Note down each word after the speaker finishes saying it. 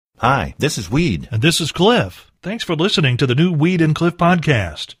Hi, this is Weed. And this is Cliff. Thanks for listening to the new Weed and Cliff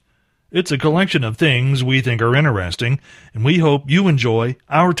podcast. It's a collection of things we think are interesting, and we hope you enjoy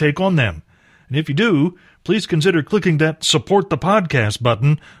our take on them. And if you do, please consider clicking that support the podcast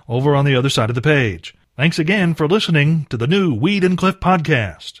button over on the other side of the page. Thanks again for listening to the new Weed and Cliff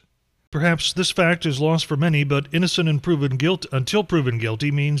podcast. Perhaps this fact is lost for many, but innocent until proven guilty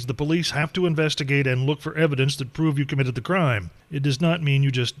means the police have to investigate and look for evidence that prove you committed the crime. It does not mean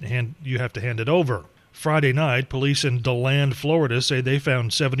you have to hand it over. Friday night, police in DeLand, Florida say they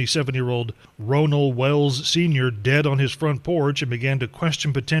found 77-year-old Ronald Wells Sr. dead on his front porch and began to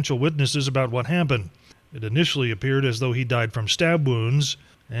question potential witnesses about what happened. It initially appeared as though he died from stab wounds,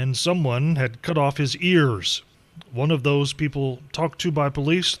 and someone had cut off his ears. One of those people talked to by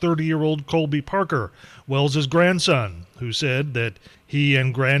police, 30-year-old Colby Parker, Wells' grandson, who said that he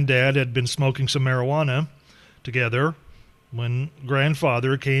and Granddad had been smoking some marijuana together when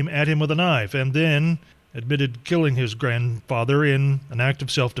grandfather came at him with a knife and then admitted killing his grandfather in an act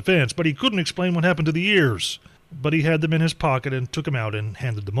of self-defense. But he couldn't explain what happened to the ears. But he had them in his pocket and took them out and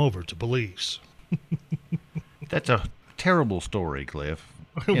handed them over to police. That's a terrible story, Cliff.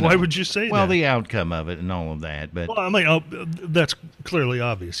 Why would you say that? Well, the outcome of it and all of that. But well, I mean, that's clearly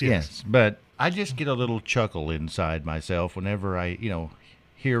obvious, yes. But I just get a little chuckle inside myself whenever I,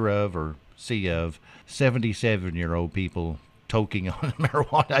 hear of or see of 77-year-old people toking on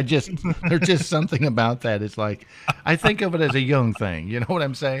marijuana. There's just something about that. It's like, I think of it as a young thing. You know what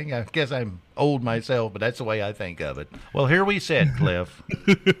I'm saying? I guess I'm old myself, but that's the way I think of it. Well, here we sit, Cliff.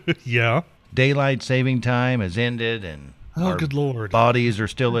 Yeah. Daylight saving time has ended, and our good Lord, bodies are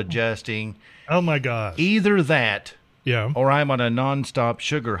still adjusting. Oh, my gosh. Either that, yeah, or I'm on a nonstop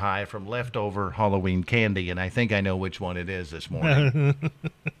sugar high from leftover Halloween candy, and I think I know which one it is this morning.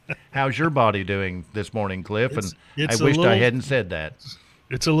 How's your body doing this morning, Cliff? I wished I hadn't said that.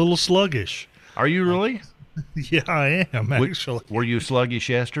 It's a little sluggish. Are you really? Yeah, I am, actually. Were you sluggish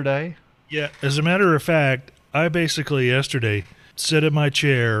yesterday? Yeah, as a matter of fact, I basically yesterday sat in my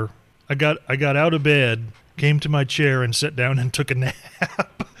chair. I got out of bed, came to my chair, and sat down and took a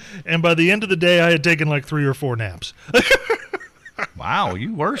nap. And by the end of the day, I had taken like 3 or 4 naps. Wow,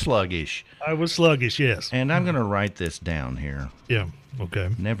 you were sluggish. I was sluggish, yes. And I'm going to write this down here. Yeah, okay.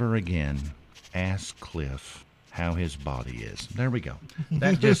 Never again ask Cliff how his body is. There we go.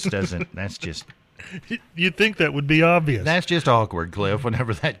 That just doesn't, that's just... You'd think that would be obvious. That's just awkward, Cliff,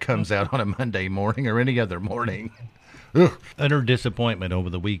 whenever that comes out on a Monday morning or any other morning. Ugh. Utter disappointment over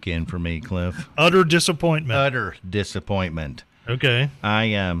the weekend for me, Cliff. Utter disappointment. Utter disappointment. Okay.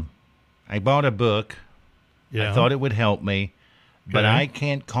 I bought a book. Yeah. I thought it would help me, but Okay. I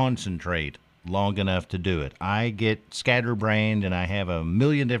can't concentrate long enough to do it. I get scatterbrained, and I have a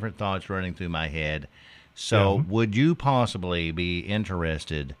million different thoughts running through my head. So would you possibly be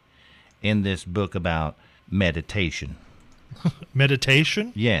interested in this book about meditation?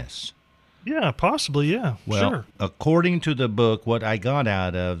 Meditation? Yes. Yeah, possibly, yeah. Well, sure. according to the book, what I got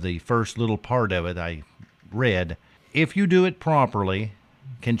out of the first little part of it I read, if you do it properly,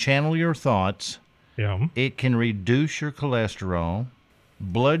 can channel your thoughts, Yeah. it can reduce your cholesterol,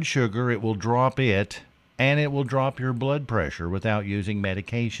 blood sugar, it will drop it, and it will drop your blood pressure without using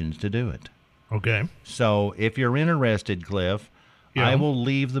medications to do it. Okay. So if you're interested, Cliff, Yeah. I will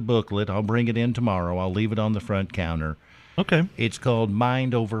leave the booklet. I'll bring it in tomorrow. I'll leave it on the front counter. Okay. It's called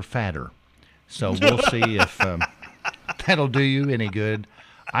Mind Over Fatter. So we'll see if that'll do you any good.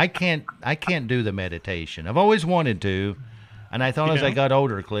 I can't do the meditation. I've always wanted to, and I thought as I got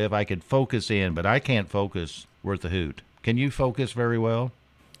older, Cliff, I could focus in, but I can't focus worth a hoot. Can you focus very well?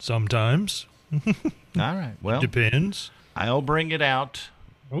 Sometimes. All right. Well, Depends. I'll bring it out,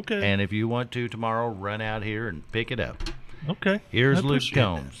 Okay. and if you want to tomorrow, run out here and pick it up. Okay. Here's I Luke appreciate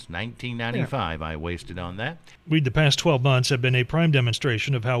Combs, 1995. I wasted on that. The past 12 months have been a prime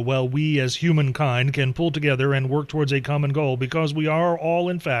demonstration of how well we as humankind can pull together and work towards a common goal, because we are all,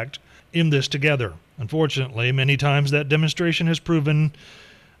 in fact, in this together. Unfortunately, many times that demonstration has proven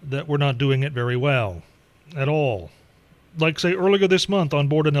that we're not doing it very well at all. Like, say, earlier this month on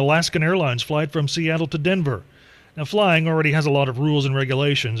board an Alaskan Airlines flight from Seattle to Denver. Now, flying already has a lot of rules and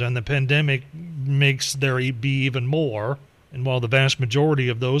regulations, and the pandemic makes there be even more. And while the vast majority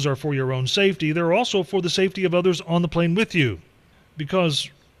of those are for your own safety, they're also for the safety of others on the plane with you. Because,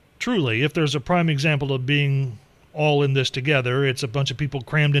 truly, if there's a prime example of being all in this together, it's a bunch of people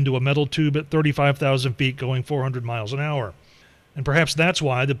crammed into a metal tube at 35,000 feet going 400 miles an hour. And perhaps that's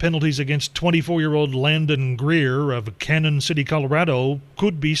why the penalties against 24-year-old Landon Greer of Cannon City, Colorado,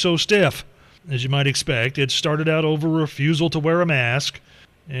 could be so stiff. As you might expect, it started out over refusal to wear a mask,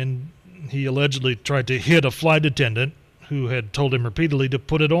 and he allegedly tried to hit a flight attendant who had told him repeatedly to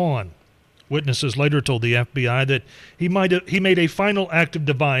put it on. Witnesses later told the FBI that he made a final act of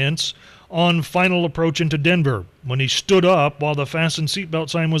defiance on final approach into Denver when he stood up while the fasten seatbelt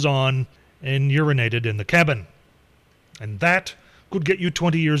sign was on and urinated in the cabin. And that could get you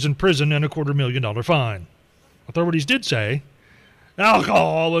 20 years in prison and a $250,000 fine. Authorities did say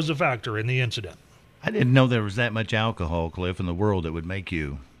alcohol was a factor in the incident. I didn't know there was that much alcohol, Cliff, in the world that would make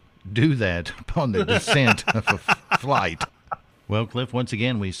you do that upon the descent of a flight. Well, Cliff, once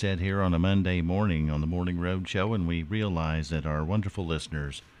again, we sat here on a Monday morning on the Morning Road Show, and we realized that our wonderful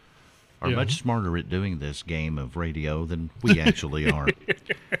listeners are much smarter at doing this game of radio than we actually are.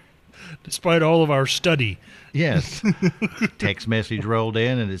 Despite all of our study. Yes. Text message rolled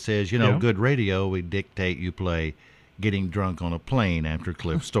in, and it says, good radio, we dictate you play Getting Drunk on a Plane after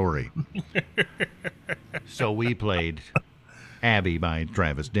Cliff's story. So we played Abby by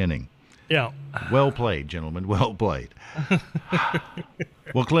Travis Denning. Yeah. Well played, gentlemen. Well played.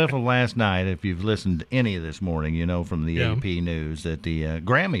 Well, Cliff, last night, if you've listened to any of this morning, you know from the AP News that the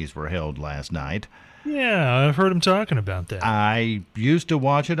Grammys were held last night. Yeah, I've heard him talking about that. I used to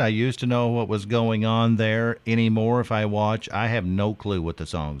watch it. I used to know what was going on there. Anymore, if I watch, I have no clue what the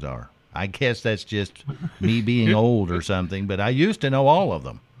songs are. I guess that's just me being old or something, but I used to know all of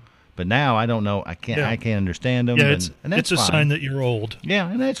them. But now I don't know. I can't understand them. Yeah, and that's it's a fine. sign that you're old. Yeah,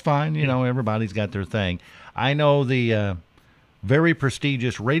 and that's fine. You know, everybody's got their thing. I know the very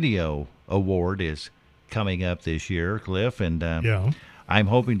prestigious radio award is coming up this year, Cliff, and I'm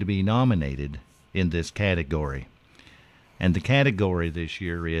hoping to be nominated in this category. And the category this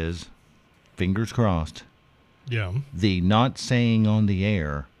year is, fingers crossed, the Not Saying on the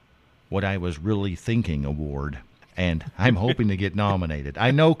Air What I Was Really Thinking award. And I'm hoping to get nominated.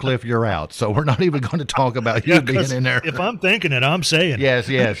 I know, Cliff, you're out, so we're not even going to talk about you being in there. If I'm thinking it, I'm saying it.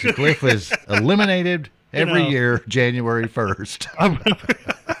 Yes. Cliff is eliminated every year, January 1st.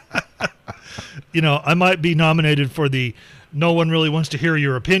 I might be nominated for the No One Really Wants to Hear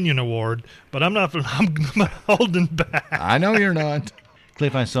Your Opinion award, but I'm not holding back. I know you're not.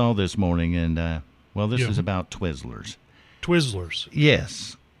 Cliff, I saw this morning, and, this is about Twizzlers. Twizzlers.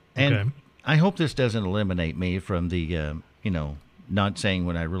 Yes. And I hope this doesn't eliminate me from the, not saying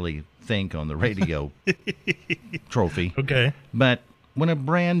what I really think on the radio trophy. Okay. But when a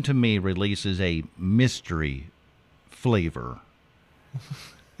brand to me releases a mystery flavor,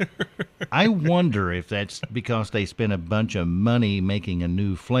 I wonder if that's because they spent a bunch of money making a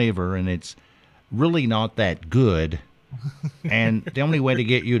new flavor and it's really not that good. And the only way to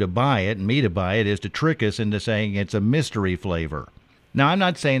get you to buy it and me to buy it is to trick us into saying it's a mystery flavor. Now, I'm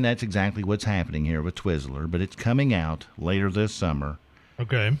not saying that's exactly what's happening here with Twizzler, but it's coming out later this summer.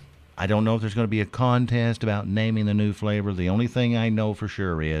 Okay. I don't know if there's going to be a contest about naming the new flavor. The only thing I know for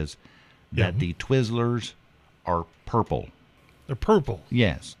sure is that the Twizzlers are purple. They're purple?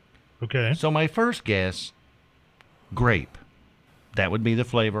 Yes. Okay. So my first guess, grape. That would be the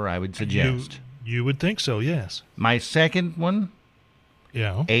flavor I would suggest. You would think so, yes. My second one,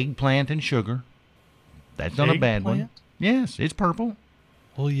 eggplant and sugar. That's not a bad one. Yes, it's purple.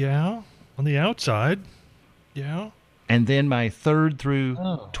 Well, yeah, on the outside, And then my third through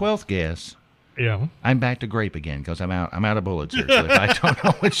 12th guess, I'm back to grape again because I'm out of bullets here. Cliff.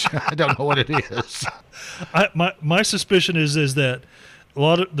 I don't know what it is. My suspicion is that a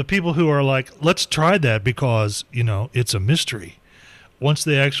lot of the people who are like, let's try that because it's a mystery. Once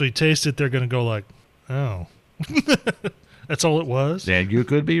they actually taste it, they're going to go like, oh, that's all it was. Yeah, you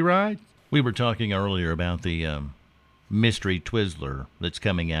could be right. We were talking earlier about the mystery Twizzler that's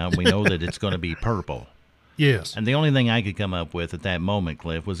coming out. We know that it's going to be purple. Yes. And the only thing I could come up with at that moment,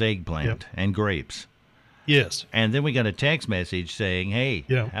 Cliff, was eggplant and grapes. Yes. And then we got a text message saying, hey,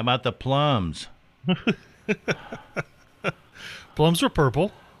 how about the plums? Plums are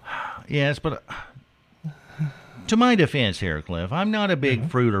purple. Yes, but to my defense here, Cliff, I'm not a big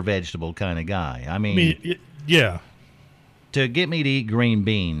fruit or vegetable kind of guy. I mean, to get me to eat green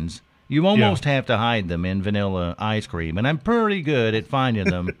beans, you almost have to hide them in vanilla ice cream, and I'm pretty good at finding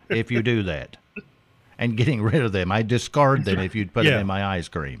them if you do that and getting rid of them. I discard them if you put them in my ice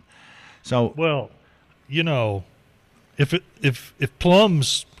cream. So, well, if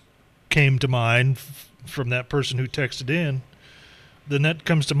plums came to mind from that person who texted in, then that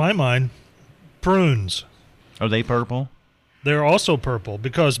comes to my mind. Prunes. Are they purple? They're also purple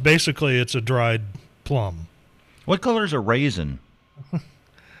because basically it's a dried plum. What color is a raisin?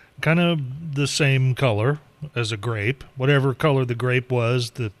 Kind of the same color as a grape. Whatever color the grape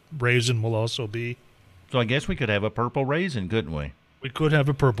was, the raisin will also be. So I guess we could have a purple raisin, couldn't we? We could have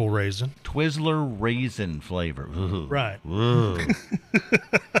a purple raisin. Twizzler raisin flavor. Ooh. Right. Ooh.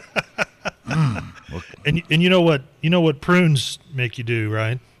 And you know what? You know what prunes make you do,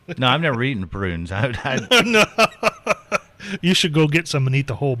 right? No, I've never eaten prunes. No. You should go get some and eat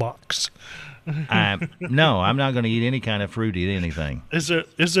the whole box. No, I'm not going to eat any kind of fruity anything. Is a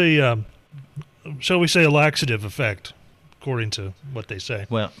shall we say, a laxative effect, according to what they say.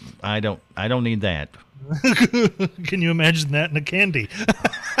 Well, I don't need that. Can you imagine that in a candy?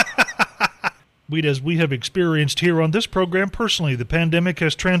 As we have experienced here on this program personally, the pandemic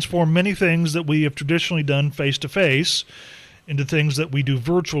has transformed many things that we have traditionally done face-to-face into things that we do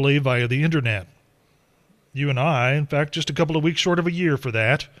virtually via the internet. You and I, in fact, just a couple of weeks short of a year for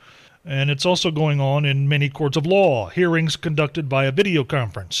that. And it's also going on in many courts of law, hearings conducted by a video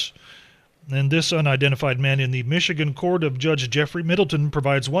conference. And this unidentified man in the Michigan court of Judge Jeffrey Middleton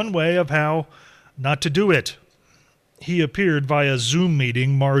provides one way of how not to do it. He appeared via Zoom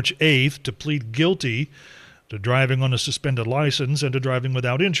meeting March 8th to plead guilty to driving on a suspended license and to driving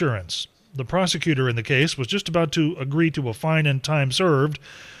without insurance. The prosecutor in the case was just about to agree to a fine and time served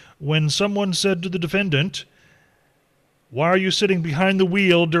when someone said to the defendant, "Why are you sitting behind the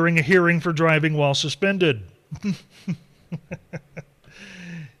wheel during a hearing for driving while suspended?"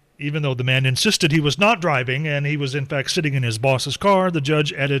 Even though the man insisted he was not driving and he was in fact sitting in his boss's car, the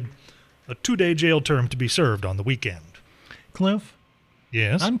judge added a 2-day jail term to be served on the weekend. Cliff?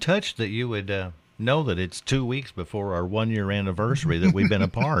 Yes? I'm touched that you would know that it's 2 weeks before our 1-year anniversary that we've been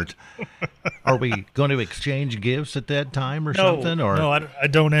apart. Are we going to exchange gifts at that time or something? Or No, I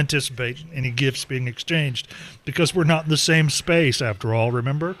don't anticipate any gifts being exchanged because we're not in the same space after all,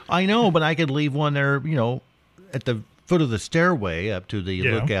 remember? I know, but I could leave one there, at the foot of the stairway up to the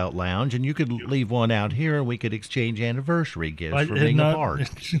lookout lounge, and you could leave one out here, and we could exchange anniversary gifts for being apart.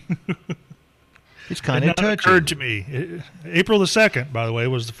 It's kind of touching. Occurred to me. April the 2nd, by the way,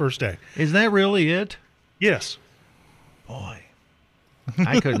 was the first day. Is that really it? Yes. Boy,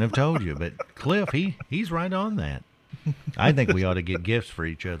 I couldn't have told you, but Cliff, he's right on that. I think we ought to get gifts for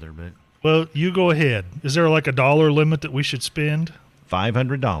each other, but... Well, you go ahead. Is there like a dollar limit that we should spend?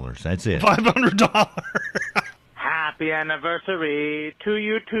 $500. That's it. $500. Happy anniversary to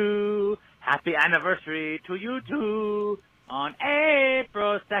you two. Happy anniversary to you two. On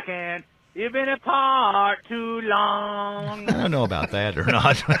April 2nd, you've been apart too long. I don't know about that or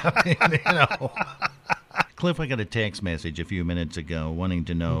not. Cliff, I got a text message a few minutes ago wanting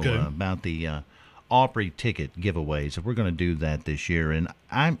to know about the Opry ticket giveaways. If we're going to do that this year, and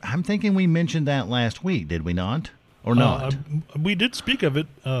I'm thinking we mentioned that last week, did we not? Or not? We did speak of it.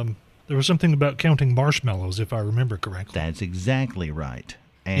 There was something about counting marshmallows, if I remember correctly. That's exactly right.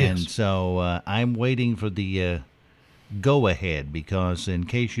 And yes. So I'm waiting for the go-ahead because in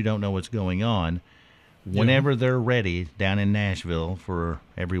case you don't know what's going on, whenever they're ready down in Nashville for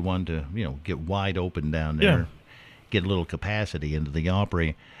everyone to, get wide open down there, get a little capacity into the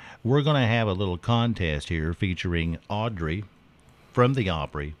Opry, we're going to have a little contest here featuring Audrey from the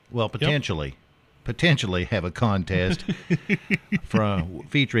Opry. Well, potentially have a contest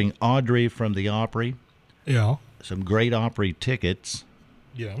featuring Audrey from the Opry. Yeah. Some great Opry tickets.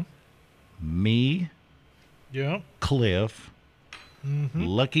 Yeah. Me. Yeah. Cliff.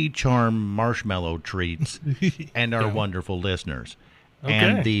 Lucky Charm marshmallow treats, and our wonderful listeners. Okay.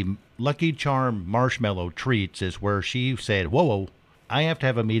 And the Lucky Charm marshmallow treats is where she said, whoa, I have to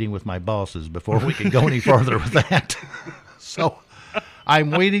have a meeting with my bosses before we can go any further with that. So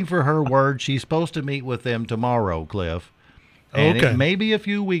I'm waiting for her word. She's supposed to meet with them tomorrow, Cliff. And it may be a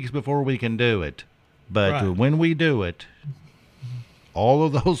few weeks before we can do it. But when we do it, all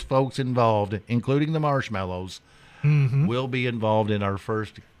of those folks involved, including the marshmallows, will be involved in our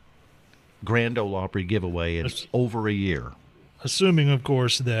first Grand Ole Opry giveaway in over a year. Assuming, of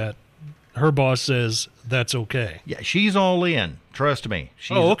course, that her boss says that's okay. Yeah, she's all in. Trust me.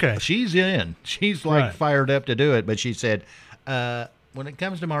 She's in. She's fired up to do it. But she said, when it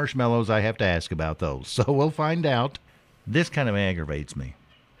comes to marshmallows, I have to ask about those. So we'll find out. This kind of aggravates me.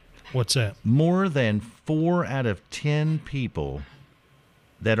 What's that? More than 4 out of 10 people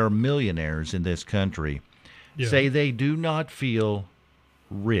that are millionaires in this country say they do not feel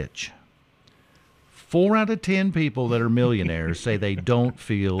rich. 4 out of 10 people that are millionaires say they don't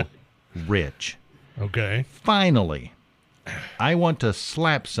feel rich. Okay. Finally, I want to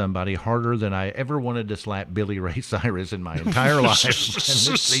slap somebody harder than I ever wanted to slap Billy Ray Cyrus in my entire life. And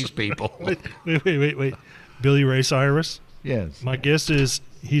it's these people. Wait. Billy Ray Cyrus? Yes. My guess is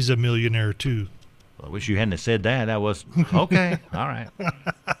he's a millionaire too. Well, I wish you hadn't have said that. I was, okay, all right.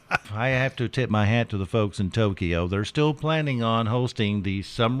 I have to tip my hat to the folks in Tokyo. They're still planning on hosting the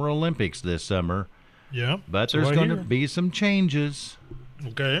Summer Olympics this summer. Yeah. But there's going to be some changes.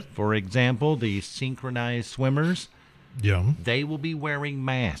 Okay. For example, the synchronized swimmers, they will be wearing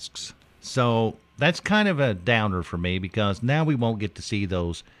masks. So that's kind of a downer for me because now we won't get to see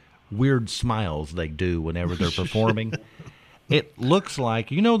those weird smiles they do whenever they're performing. It looks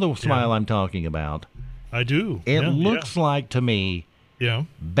like, you know the smile I'm talking about. I do. It looks like to me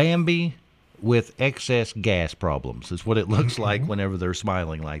Bambi with excess gas problems is what it looks like whenever they're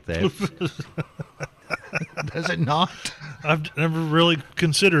smiling like that. Does it not? I've never really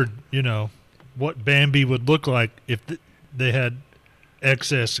considered, what Bambi would look like if they had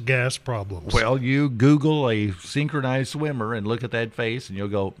excess gas problems. Well, you Google a synchronized swimmer and look at that face and you'll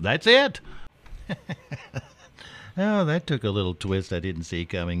go, that's it. Oh, that took a little twist I didn't see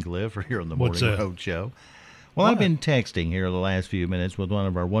coming, Cliff, here on the Morning Road Show. Well, I've been texting here the last few minutes with one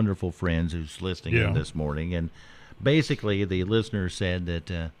of our wonderful friends who's listening in this morning, and basically the listener said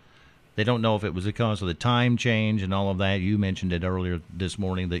that they don't know if it was because of the time change and all of that. You mentioned it earlier this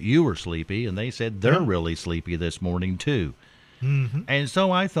morning that you were sleepy, and they said they're really sleepy this morning, too. Mm-hmm. And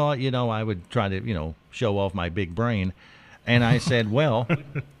so I thought, I would try to, show off my big brain, and I said, well...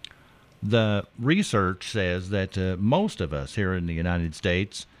 The research says that most of us here in the United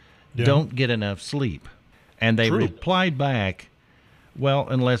States don't get enough sleep. And they replied back, well,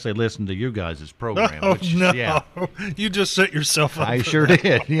 unless they listen to you guys' program. Oh, which, no. You just set yourself up. I sure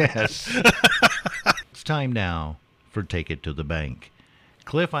did, yes. It's time now for Take It to the Bank.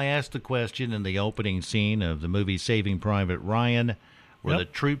 Cliff, I asked the question in the opening scene of the movie Saving Private Ryan, where the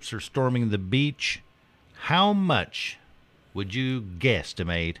troops are storming the beach. How much would you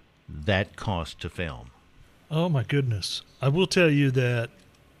guesstimate that cost to film? Oh my goodness. I will tell you that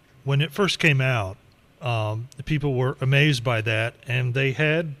when it first came out, people were amazed by that, and they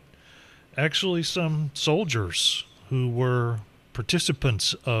had actually some soldiers who were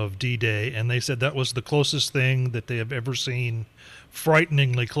participants of D-Day, and they said that was the closest thing that they have ever seen,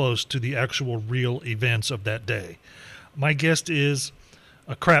 frighteningly close to the actual real events of that day. My guess is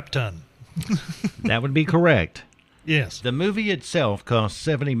a crap ton. That would be correct. Yes. The movie itself cost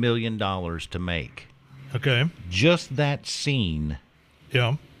 $70 million to make. Okay. Just that scene.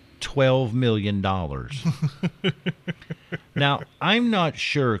 Yeah. $12 million. Now, I'm not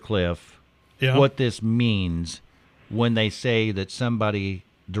sure, Cliff, what this means when they say that somebody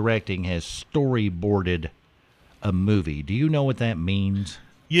directing has storyboarded a movie. Do you know what that means?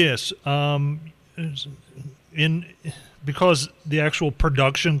 Yes. Because the actual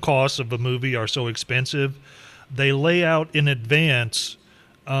production costs of a movie are so expensive, they lay out in advance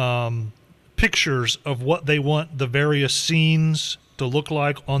pictures of what they want the various scenes to look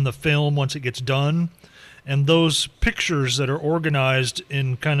like on the film once it gets done. And those pictures that are organized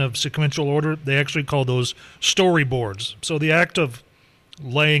in kind of sequential order, they actually call those storyboards. So the act of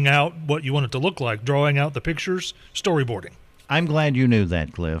laying out what you want it to look like, drawing out the pictures, storyboarding. I'm glad you knew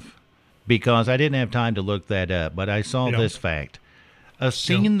that, Cliff, because I didn't have time to look that up, but I saw this fact. A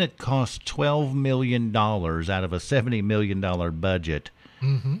scene that cost $12 million out of a $70 million budget,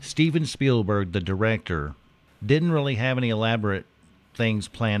 Steven Spielberg, the director, didn't really have any elaborate things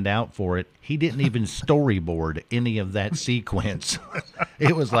planned out for it. He didn't even storyboard any of that sequence.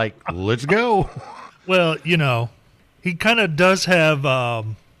 It was like, let's go. Well, he kind of does have a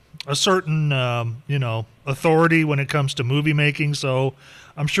certain, authority when it comes to movie making, so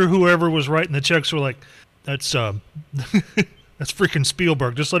I'm sure whoever was writing the checks were like, that's freaking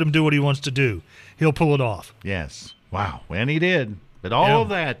Spielberg. Just let him do what he wants to do. He'll pull it off. Yes. Wow. And he did. But all of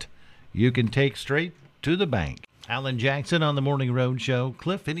that you can take straight to the bank. Alan Jackson on the Morning Road Show.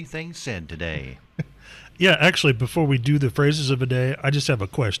 Cliff, anything said today? Yeah, actually, before we do the phrases of the day, I just have a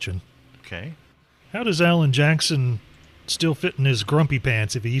question. Okay. How does Alan Jackson still fit in his grumpy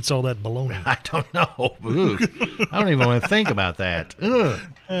pants if he eats all that bologna? I don't know. Ooh, I don't even want to think about that. Ugh.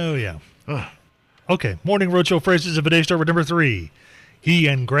 Oh, yeah. Ugh. Okay, Morning Roadshow phrases of the day start with number 3. He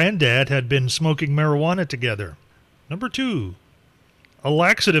and Granddad had been smoking marijuana together. Number 2, a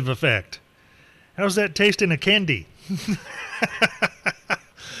laxative effect. How's that taste in a candy?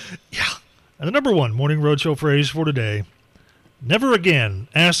 Yeah. And the number 1 Morning Roadshow phrase for today, never again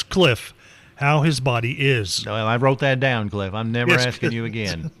ask Cliff how his body is. Well, I wrote that down, Cliff. I'm never asking you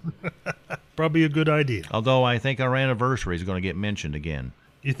again. Probably a good idea. Although I think our anniversary is going to get mentioned again.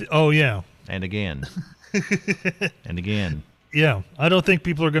 Oh, yeah. And again. And again. Yeah, I don't think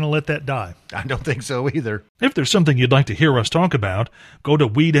people are going to let that die. I don't think so either. If there's something you'd like to hear us talk about, go to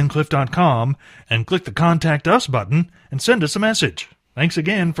weedandcliff.com and click the Contact Us button and send us a message. Thanks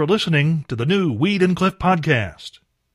again for listening to the new Weed and Cliff podcast.